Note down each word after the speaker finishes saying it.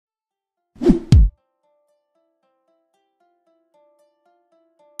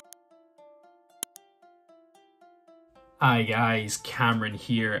Hi guys, Cameron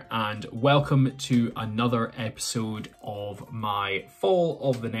here and welcome to another episode of my Fall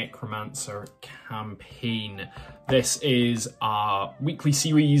of the Necromancer campaign. This is a weekly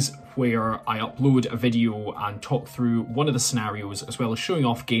series where I upload a video and talk through one of the scenarios as well as showing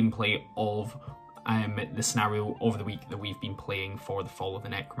off gameplay of the scenario over the week that we've been playing for the Fall of the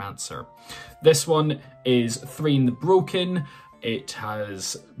Necromancer. This one is Thráin the Broken. It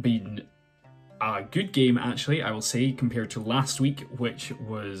has been a good game, actually, I will say, compared to last week, which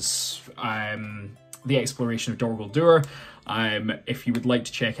was the exploration of Dorgol Dur. If you would like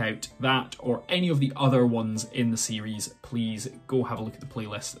to check out that or any of the other ones in the series, please go have a look at the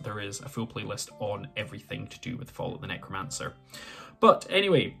playlist. There is a full playlist on everything to do with the Fall of the Necromancer. But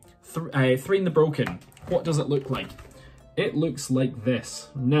anyway, Thráin the Broken, what does it look like? It looks like this.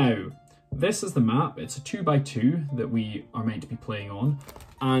 Now, this is the map. It's a 2x2 that we are meant to be playing on.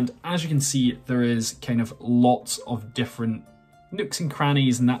 And as you can see, there is kind of lots of different nooks and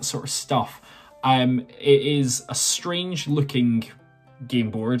crannies and that sort of stuff. It is a strange looking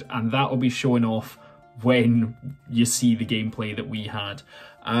game board, and that will be showing off when you see the gameplay that we had.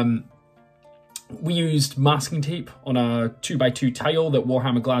 We used masking tape on a 2x2 tile that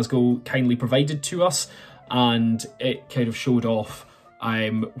Warhammer Glasgow kindly provided to us, and it kind of showed off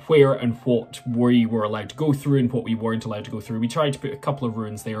where and what we were allowed to go through and what we weren't allowed to go through. We tried to put a couple of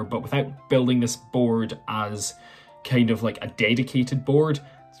ruins there, but without building this board as kind of like a dedicated board,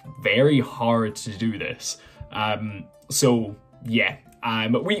 it's very hard to do this. So yeah,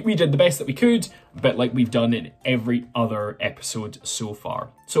 we did the best that we could, but like we've done in every other episode so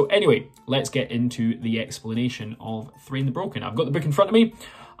far. So anyway, let's get into the explanation of Thráin the Broken. I've got the book in front of me.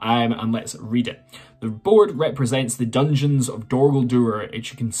 And let's read it. The board represents the dungeons of Dorgol Dur. It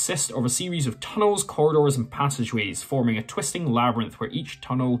should consist of a series of tunnels, corridors and passageways, forming a twisting labyrinth where each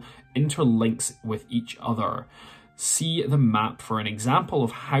tunnel interlinks with each other. See the map for an example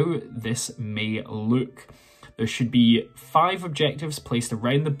of how this may look. There should be 5 objectives placed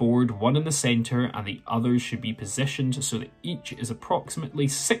around the board, 1 in the centre, and the others should be positioned so that each is approximately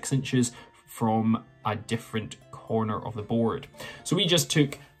 6 inches from a different corner of the board. So we just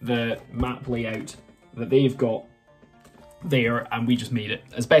took the map layout that they've got there and we just made it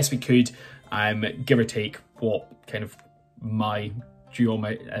as best we could, give or take what kind of my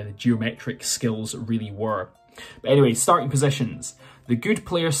geometric skills really were. But anyway, starting positions. The good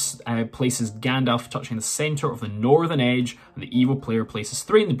player places Gandalf touching the centre of the northern edge, and the evil player places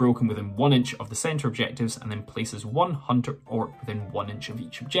Thráin the Broken within 1 inch of the centre objectives, and then places 1 hunter orc within 1 inch of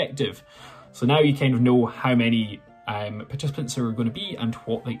each objective. So now you kind of know how many participants there are going to be and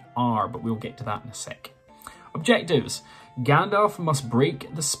what they are, but we'll get to that in a sec. Objectives. Gandalf must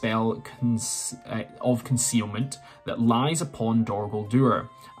break the spell of concealment that lies upon Dorgol Dur,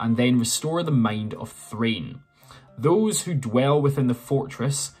 and then restore the mind of Thráin. Those who dwell within the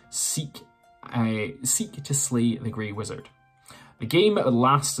fortress seek to slay the Grey Wizard. The game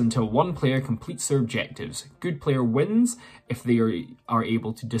lasts until one player completes their objectives. Good player wins if they are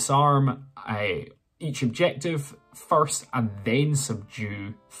able to disarm each objective first and then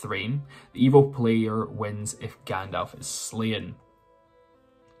subdue Thráin. The evil player wins if Gandalf is slain.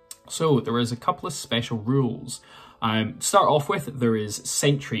 So there is a couple of special rules. To start off with, there is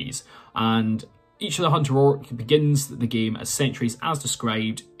sentries, and each of the Hunter Orc begins the game as sentries as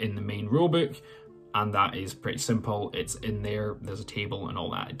described in the main rulebook, and that is pretty simple. It's in there, there's a table and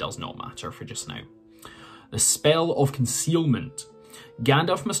all that. It does not matter for just now. The spell of concealment.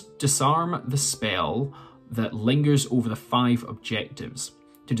 Gandalf must disarm the spell that lingers over the 5 objectives.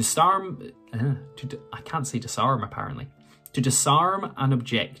 To disarm, I can't say disarm apparently. To disarm an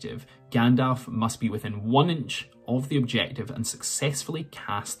objective, Gandalf must be within 1 inch of the objective and successfully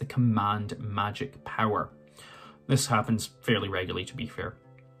cast the command magic power. This happens fairly regularly, to be fair.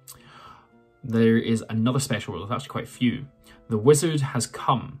 There is another special rule, there's actually quite a few. The wizard has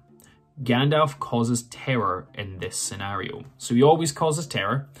come. Gandalf causes terror in this scenario. So he always causes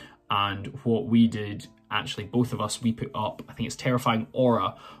terror, and what we did, actually both of us, we put up, I think it's Terrifying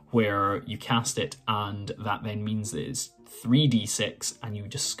Aura, where you cast it and that then means that it's 3d6 and you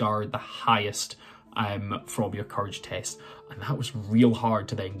discard the highest from your courage test, and that was real hard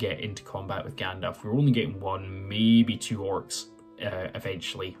to then get into combat with Gandalf. We were only getting 1, maybe 2 orcs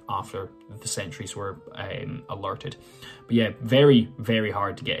eventually after the sentries were alerted. But yeah, very, very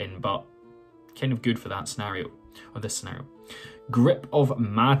hard to get in, but kind of good for that scenario, or this scenario. Grip of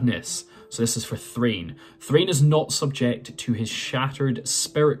Madness. So this is for Thráin. Thráin is not subject to his shattered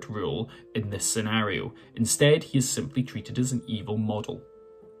spirit rule in this scenario. Instead, he is simply treated as an evil model.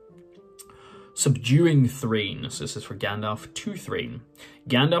 Subduing Thráin. So this is for Gandalf to Thráin.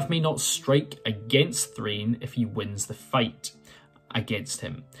 Gandalf may not strike against Thráin if he wins the fight against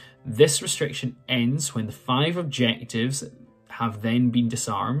him. This restriction ends when the 5 objectives have then been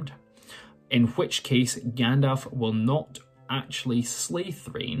disarmed, in which case Gandalf will not actually slay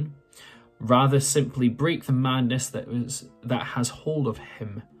Thráin, rather simply break the madness that has hold of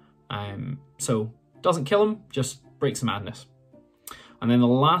him. So doesn't kill him, just breaks the madness. And then the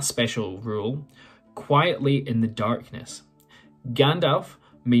last special rule, quietly in the darkness. Gandalf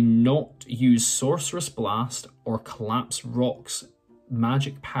may not use Sorcerous Blast or Collapse Rocks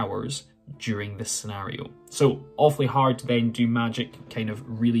magic powers during this scenario. So awfully hard to then do magic kind of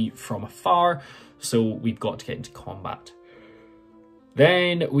really from afar, so we've got to get into combat.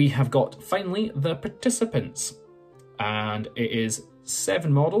 Then we have got finally the participants, and it is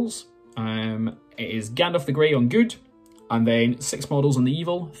 7 models. It is Gandalf the Grey on good, and then 6 models on the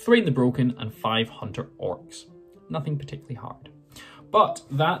evil, Thráin the Broken, and 5 hunter orcs. Nothing particularly hard. But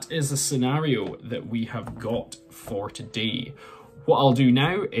that is the scenario that we have got for today. What I'll do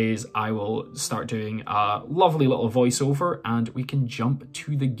now is I will start doing a lovely little voiceover and we can jump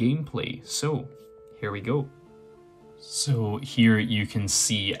to the gameplay. So here we go. So here you can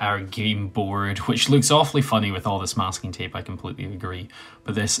see our game board, which looks awfully funny with all this masking tape, I completely agree.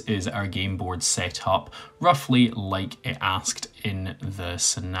 But this is our game board set up, roughly like it asked in the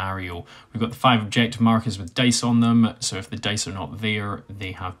scenario. We've got the 5 objective markers with dice on them, so if the dice are not there,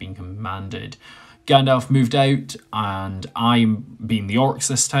 they have been commanded. Gandalf moved out, and I, being the orcs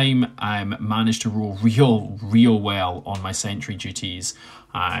this time, managed to roll real well on my sentry duties.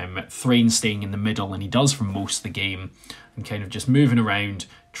 Thráin staying in the middle, and he does for most of the game, and kind of just moving around,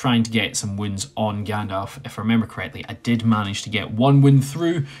 trying to get some wounds on Gandalf. If I remember correctly, I did manage to get 1 wound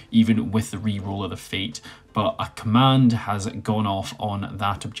through, even with the re-roll of the fate, but a command has gone off on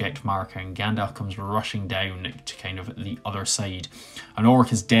that objective marker, and Gandalf comes rushing down to kind of the other side. An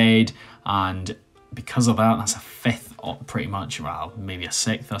orc is dead, and because of that, that's a 5th pretty much, well, maybe a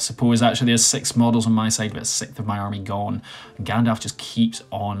 6th, I suppose. Actually, there's 6 models on my side, but a 6th of my army gone. And Gandalf just keeps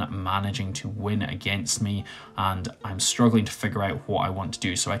on managing to win against me, and I'm struggling to figure out what I want to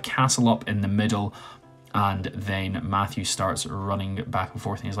do. So I castle up in the middle, and then Matthew starts running back and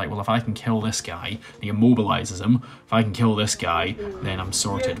forth, and he's like, well, if I can kill this guy, he immobilizes him. If I can kill this guy, then I'm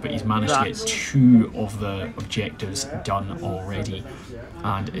sorted. But he's managed to get 2 of the objectives done already,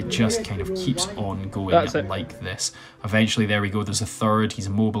 and it just kind of keeps on going like this. Eventually, there we go, there's a 3rd, he's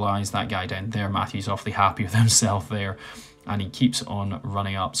immobilized, that guy down there. Matthew's awfully happy with himself there, and he keeps on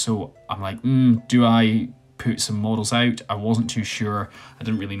running up. So I'm like, do I put some models out? I wasn't too sure. I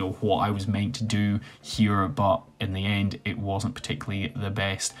didn't really know what I was meant to do here, but in the end it wasn't particularly the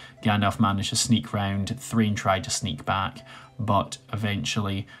best. Gandalf managed to sneak round, Thráin tried to sneak back, but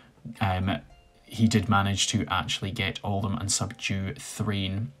eventually he did manage to actually get all of them and subdue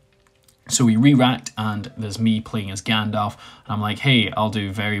Thráin. So we re-racked, and there's me playing as Gandalf, and I'm like, hey, I'll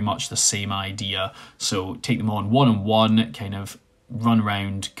do very much the same idea. So take them on one-on-one, kind of run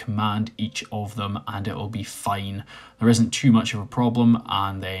around, command each of them, and it'll be fine. There isn't too much of a problem,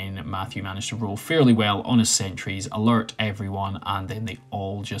 and then Matthew managed to roll fairly well on his sentries, alert everyone, and then they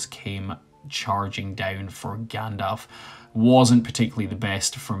all just came charging down for Gandalf. Wasn't particularly the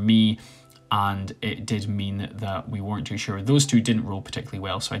best for me, and it did mean that we weren't too sure. Those 2 didn't roll particularly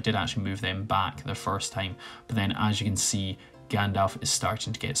well, so I did actually move them back the first time. But then, as you can see, Gandalf is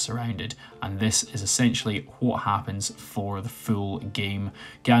starting to get surrounded, and this is essentially what happens for the full game.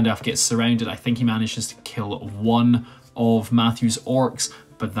 Gandalf gets surrounded. I think he manages to kill 1 of Matthew's orcs,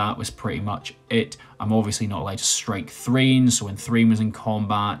 but that was pretty much it. I'm obviously not allowed to strike Thráin, so when Thráin was in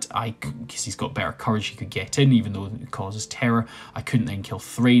combat, because he's got better courage, he could get in, even though it causes terror. I couldn't then kill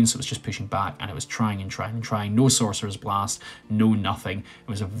Thráin, so it was just pushing back, and it was trying and trying and trying. No Sorcerer's Blast, no nothing. It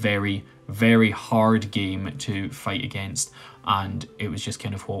was a very, very hard game to fight against, and it was just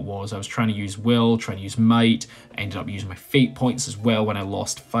kind of what it was. I was trying to use will, trying to use might, ended up using my fate points as well when I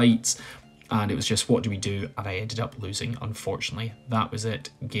lost fights, and it was just, what do we do? And I ended up losing, unfortunately. That was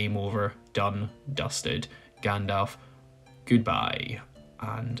it. Game over. Done. Dusted. Gandalf, goodbye,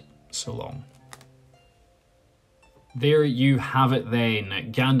 and so long. There you have it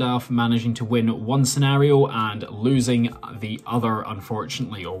then. Gandalf managing to win 1 scenario and losing the other,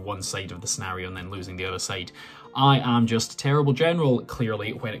 unfortunately, or 1 side of the scenario and then losing the other side. I am just a terrible general,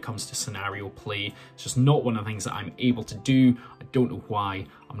 clearly, when it comes to scenario play. It's just not one of the things that I'm able to do. I don't know why.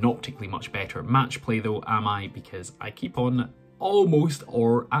 I'm not particularly much better at match play though, am I? Because I keep on almost,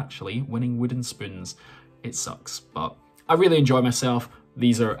 or actually, winning wooden spoons. It sucks, but I really enjoy myself.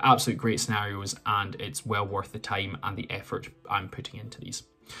 These are absolute great scenarios, and it's well worth the time and the effort I'm putting into these.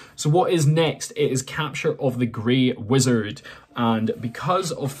 So what is next? It is Capture of the Grey Wizard. And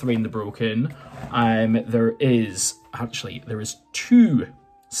because of Thráin the Broken, there is 2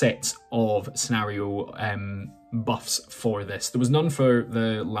 sets of scenario buffs for this. There was none for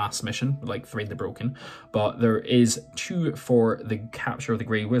the last mission, like Thráin the Broken, but there is 2 for the Capture of the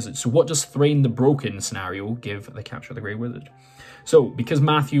Grey Wizard. So what does Thráin the Broken scenario give the Capture of the Grey Wizard? So, because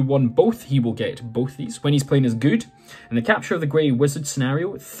Matthew won both, he will get both these when he's playing as good. In the Capture of the Grey Wizard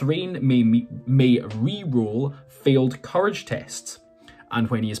scenario, Thráin may re-roll failed courage tests.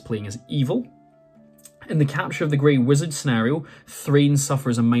 And when he is playing as evil, in the Capture of the Grey Wizard scenario, Thráin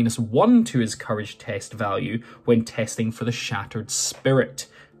suffers a -1 to his courage test value when testing for the Shattered Spirit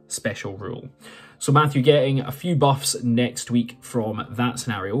special rule. So Matthew getting a few buffs next week from that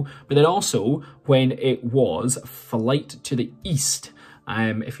scenario, but then also when it was Flight to the East.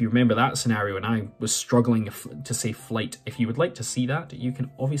 If you remember that scenario, and I was struggling to say flight, if you would like to see that, you can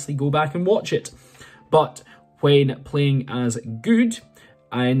obviously go back and watch it. But when playing as good,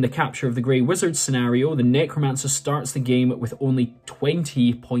 in the Capture of the Grey Wizard scenario, the Necromancer starts the game with only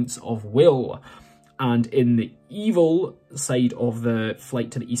 20 points of will. And in the evil side of the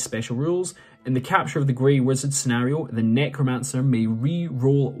Flight to the East special rules, in the Capture of the Grey Wizard scenario, the Necromancer may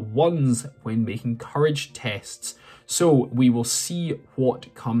re-roll 1s when making courage tests. So we will see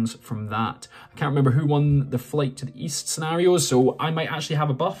what comes from that. I can't remember who won the Flight to the East scenario, so I might actually have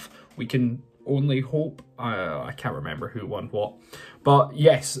a buff. We can only hope. I can't remember who won what. But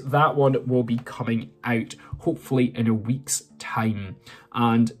yes, that one will be coming out hopefully in a week's time.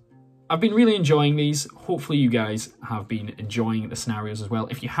 And I've been really enjoying these. Hopefully you guys have been enjoying the scenarios as well.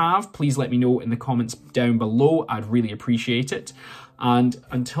 If you have, please let me know in the comments down below. I'd really appreciate it. And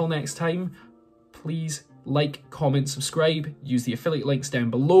until next time, please like, comment, subscribe. Use the affiliate links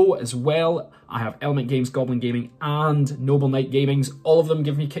down below as well. I have Element Games, Goblin Gaming, and Noble Knight Gaming's. All of them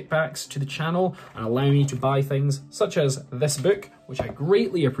give me kickbacks to the channel and allow me to buy things such as this book, which I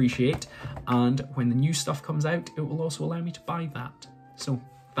greatly appreciate. And when the new stuff comes out, it will also allow me to buy that. So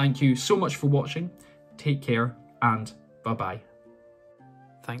thank you so much for watching. Take care and bye-bye.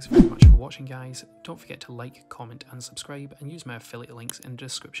 Thanks very much for watching, guys. Don't forget to like, comment and subscribe, and use my affiliate links in the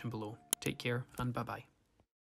description below. Take care and bye-bye.